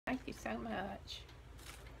so much.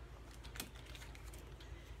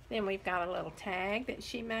 Then we've got a little tag that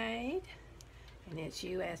she made, and it's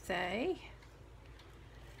USA.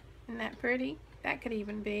 Isn't that pretty? That could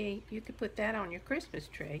even be, you could put that on your Christmas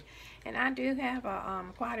tree. And I do have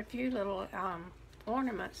quite a few little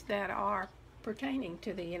ornaments that are pertaining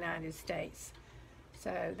to the United States.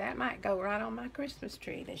 So that might go right on my Christmas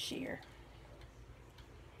tree this year.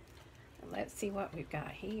 And let's see what we've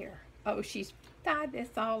got here. Oh, she's tied this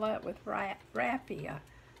all up with raffia.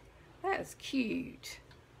 That is cute.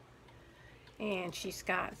 And she's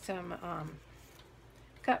got some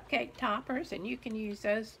cupcake toppers, and you can use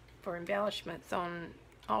those for embellishments on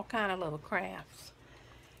all kind of little crafts.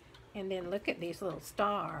 And then look at these little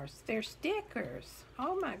stars. They're stickers.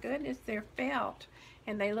 Oh my goodness, they're felt.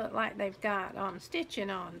 And they look like they've got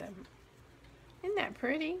stitching on them. Isn't that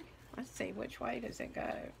pretty? Let's see, which way does it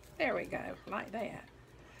go? There we go, like that.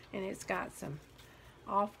 And it's got some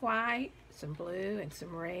off-white, some blue, and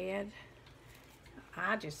some red.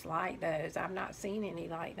 I just like those. I've not seen any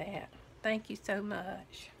like that. Thank you so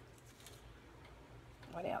much.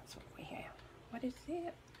 What else would we have? What is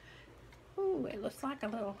it? Ooh, it looks like a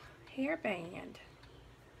little hairband.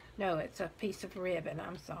 No, it's a piece of ribbon.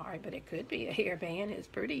 I'm sorry, but it could be a hairband. It's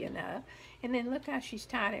pretty enough. And then look how she's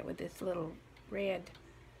tied it with this little red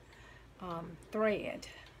thread.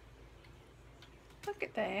 Look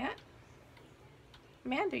at that.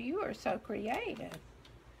 Amanda, you are so creative.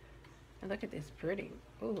 And look at this pretty.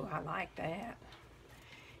 Ooh, I like that.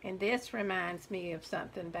 And this reminds me of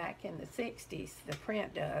something back in the 60s. The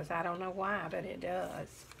print does. I don't know why, but it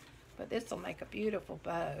does. But this will make a beautiful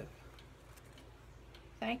bow.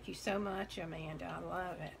 Thank you so much, Amanda. I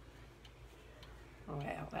love it. Well,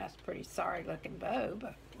 that's a pretty sorry looking bow,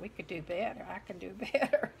 but we could do better. I can do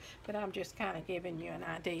better. But I'm just kind of giving you an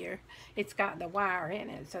idea. It's got the wire in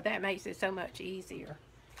it, so that makes it so much easier.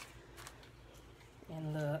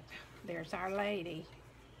 And look, there's our lady.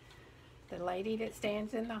 The lady that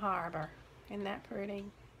stands in the harbor. Isn't that pretty?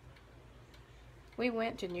 We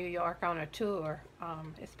went to New York on a tour.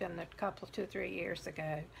 It's been a couple, 2 or 3 years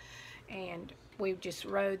ago. And we just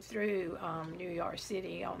rode through New York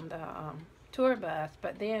City on the tour bus.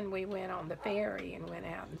 But then we went on the ferry and went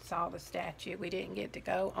out and saw the statue. We didn't get to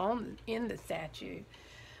go in the statue,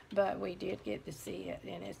 but we did get to see it.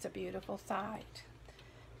 And it's a beautiful sight.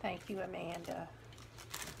 Thank you, Amanda.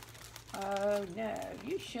 Oh no,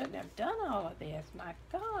 you shouldn't have done all of this. My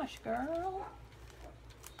gosh, girl.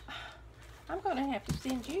 I'm going to have to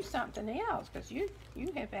send you something else because you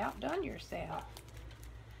have outdone yourself.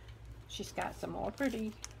 She's got some more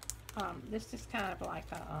pretty, this is kind of like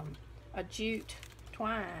a jute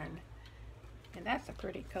twine. And that's a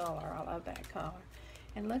pretty color. I love that color.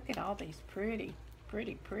 And look at all these pretty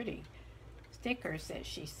stickers that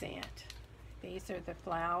she sent. These are the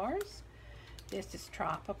flowers. This is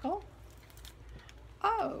tropical.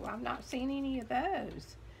 Oh, I've not seen any of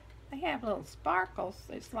those. They have little sparkles.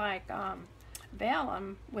 It's like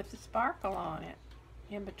vellum with the sparkle on it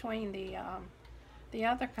in between the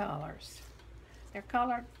other colors.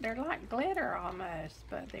 They're like glitter almost,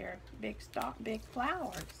 but they're big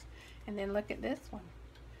flowers. And then look at this one.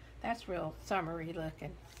 That's real summery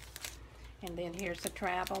looking. And then here's a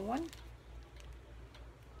travel one.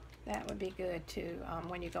 That would be good too.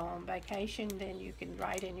 When you go on vacation, then you can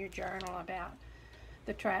write in your journal about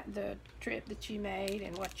the trip that you made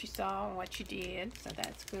and what you saw and what you did. So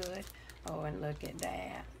that's good. Oh, and look at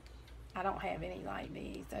that. I don't have any like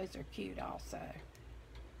these. Those are cute also.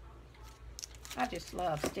 I just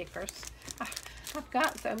love stickers. I've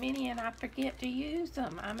got so many and I forget to use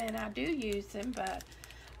them. I mean, I do use them, but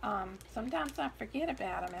sometimes I forget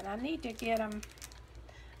about them and I need to get them.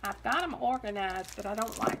 I've got them organized, but I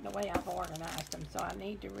don't like the way I've organized them, so I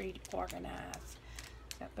need to reorganize.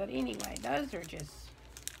 But anyway, those are just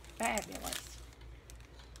fabulous.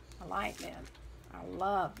 I like them. I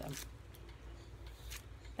love them.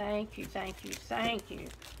 Thank you, thank you, thank you.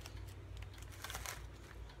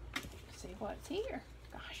 Let's see what's here.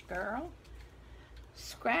 Gosh, girl.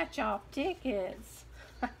 Scratch off tickets.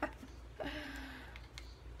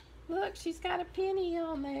 Look, she's got a penny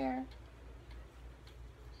on there.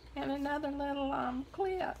 And another little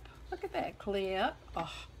clip. Look at that clip.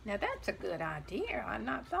 Oh, now that's a good idea. I've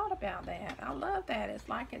not thought about that. I love that. It's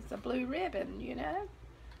like it's a blue ribbon, you know.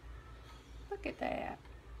 Look at that.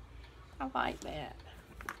 I like that.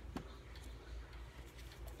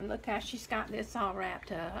 And look how she's got this all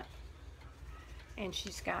wrapped up. And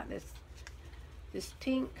she's got this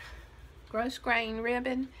pink gross grain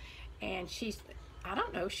ribbon. And I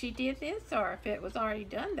don't know if she did this or if it was already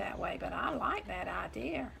done that way, but I like that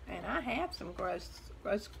idea. And I have some gross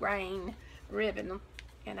grain ribbon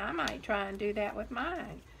And I might try and do that with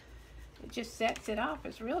mine. It just sets it off.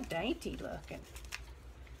 It's real dainty looking.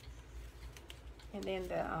 And then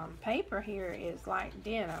the paper here is like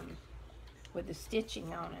denim with the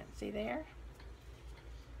stitching on it. See there?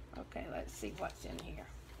 Okay, let's see what's in here.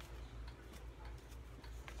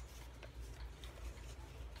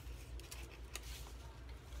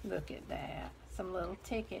 Look at that. Some little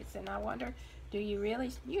tickets. And I wonder, you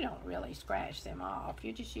don't really scratch them off.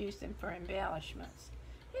 You just use them for embellishments.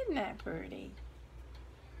 Isn't that pretty?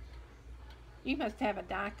 You must have a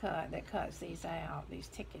die cut that cuts these out, these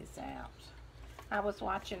tickets out. I was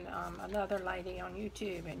watching another lady on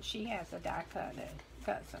YouTube, and she has a die cut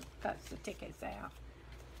that cuts the tickets out.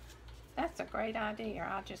 That's a great idea.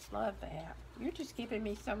 I just love that. You're just giving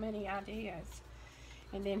me so many ideas.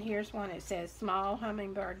 And then here's one that says small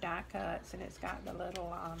hummingbird die cuts, and it's got the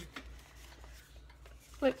little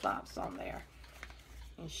flip-flops on there.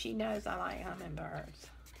 And she knows I like hummingbirds.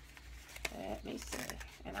 Let me see.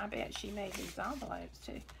 And I bet she made these envelopes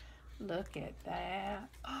too. Look at that.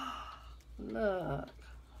 Oh, look.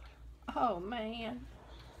 Oh man.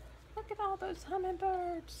 Look at all those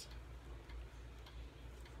hummingbirds.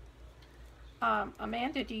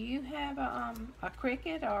 Amanda, do you have a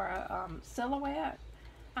cricket or a silhouette?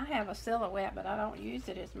 I have a silhouette, but I don't use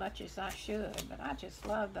it as much as I should. But I just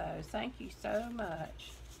love those. Thank you so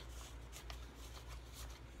much.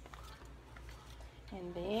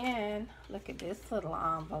 And then, look at this little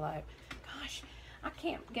envelope. Gosh, I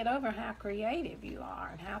can't get over how creative you are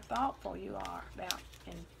and how thoughtful you are about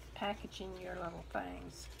in packaging your little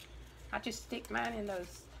things. I just stick mine in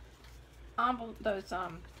those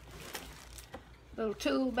little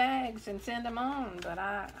tool bags and send them on. But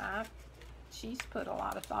she's put a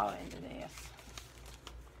lot of thought into this.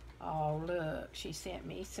 Oh, look, she sent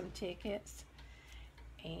me some tickets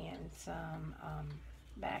and some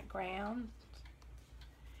backgrounds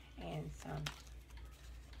and some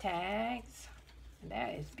tags. And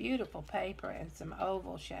that is beautiful paper and some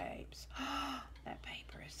oval shapes. That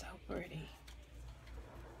paper is so pretty.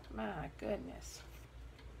 My goodness.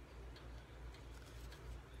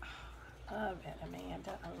 I love it,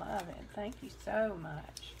 Amanda. I love it. Thank you so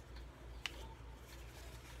much.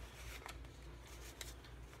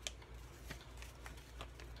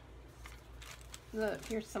 Look,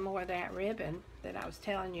 here's some more of that ribbon that I was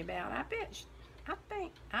telling you about.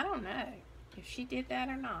 I don't know if she did that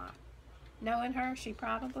or not. Knowing her, she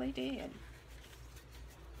probably did.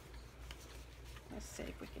 Let's see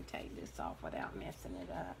if we can take this off without messing it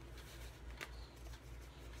up.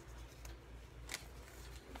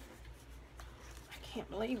 I can't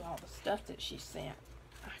believe all the stuff that she sent.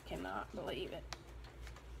 I cannot believe it.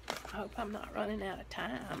 I hope I'm not running out of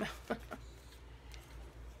time.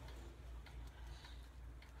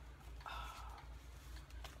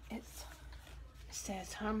 It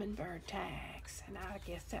says hummingbird tags, and I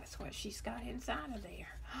guess that's what she's got inside of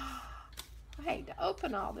there. I hate to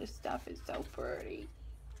open all this stuff. It's so pretty.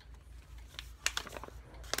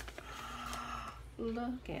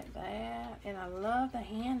 Look at that. And I love the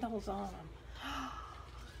handles on them.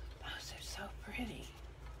 Those are so pretty.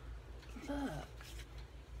 Look.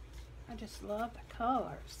 I just love the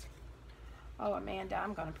colors. Oh, Amanda,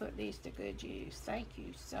 I'm going to put these to good use. Thank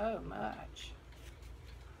you so much.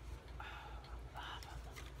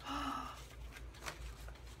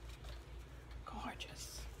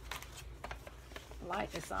 Gorgeous. I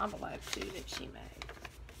like this envelope too that she made.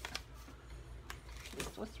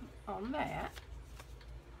 This was on that.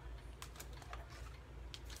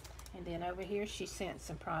 And then over here she sent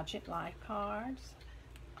some Project Life cards.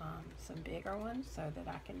 Some bigger ones so that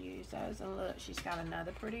I can use those. And look, she's got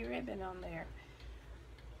another pretty ribbon on there.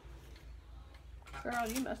 Girl,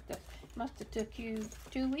 you must have took you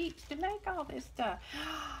 2 weeks to make all this stuff.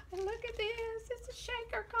 And look at this. It's a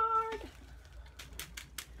shaker card.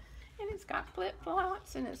 And it's got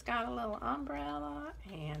flip-flops, and it's got a little umbrella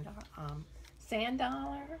and a sand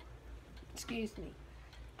dollar. Excuse me.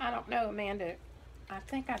 I don't know, Amanda. I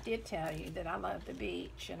think I did tell you that I love the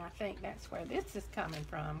beach, and I think that's where this is coming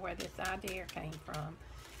from, where this idea came from.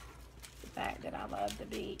 The fact that I love the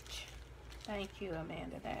beach. Thank you,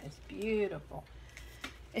 Amanda. That is beautiful.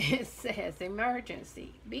 It says,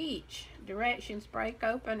 emergency, beach, directions, break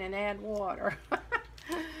open and add water.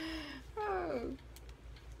 Oh,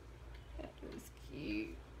 that was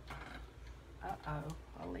cute. Uh-oh,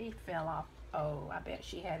 a leaf fell off. Oh, I bet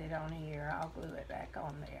she had it on here. I'll glue it back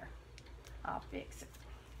on there. I'll fix it.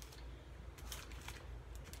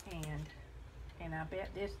 And I bet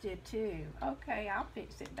this did too. Okay, I'll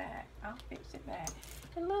fix it back. I'll fix it back.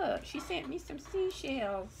 And look, she sent me some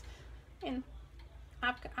seashells. And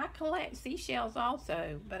I collect seashells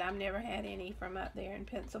also, but I've never had any from up there in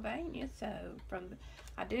Pennsylvania. So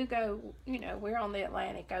I do go, you know, we're on the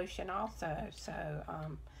Atlantic Ocean also. So,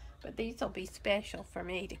 but these will be special for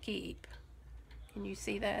me to keep. Can you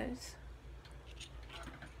see those?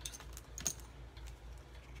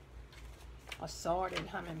 Assorted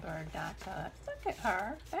hummingbird die cuts. Look at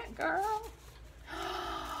her, that girl.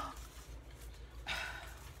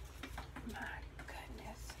 My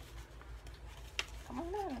goodness. Come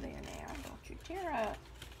on out of there now. Don't you tear up.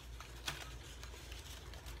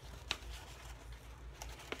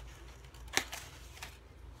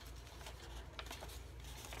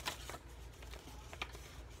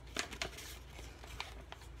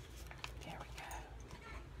 There we go.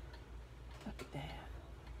 Look at that.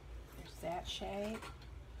 There's that shape.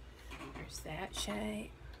 There's that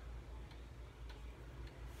shape.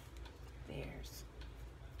 There's,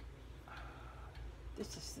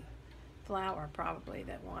 this is the flower probably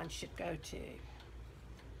that one should go to.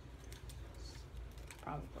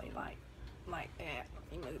 Probably like that.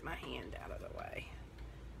 Let me move my hand out of the way.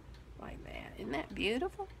 Like that. Isn't that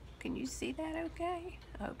beautiful? Can you see that okay?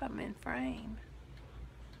 I hope I'm in frame.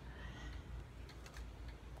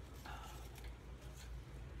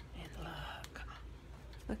 And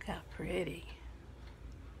look how pretty.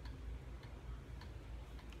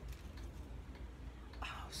 Oh,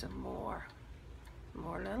 some more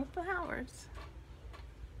little flowers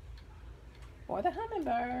for the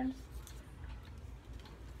hummingbirds.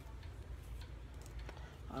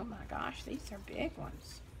 Oh my gosh, these are big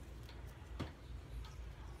ones.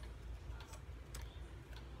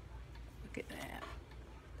 Look at that.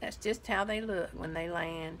 That's just how they look when they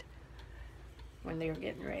land, when they're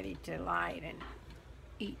getting ready to light and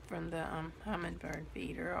eat from the hummingbird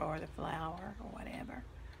feeder or the flower or whatever.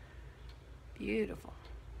 Beautiful.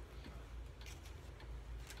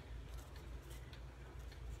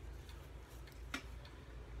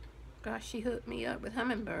 Gosh, she hooked me up with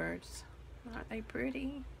hummingbirds. Aren't they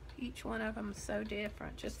pretty? Each one of them is so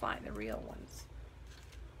different, just like the real ones.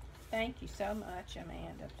 Thank you so much,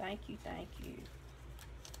 Amanda. Thank you, thank you.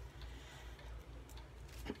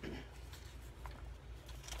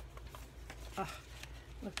 Oh,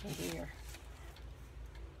 look at here.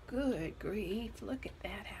 Good grief, look at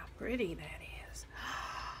that, how pretty that is.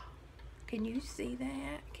 Can you see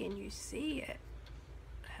that? Can you see it?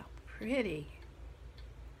 How pretty.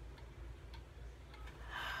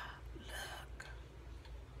 Look.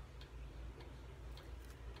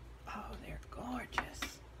 Oh, they're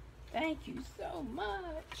gorgeous. Thank you so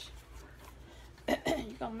much.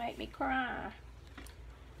 You're gonna make me cry.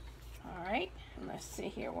 All right, and let's see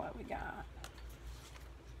here what we got.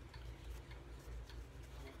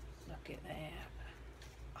 Look at that.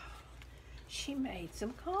 Oh, she made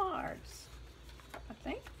some cards. I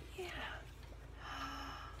think, yeah.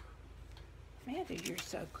 Amanda, you're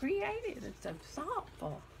so creative and so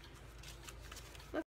thoughtful.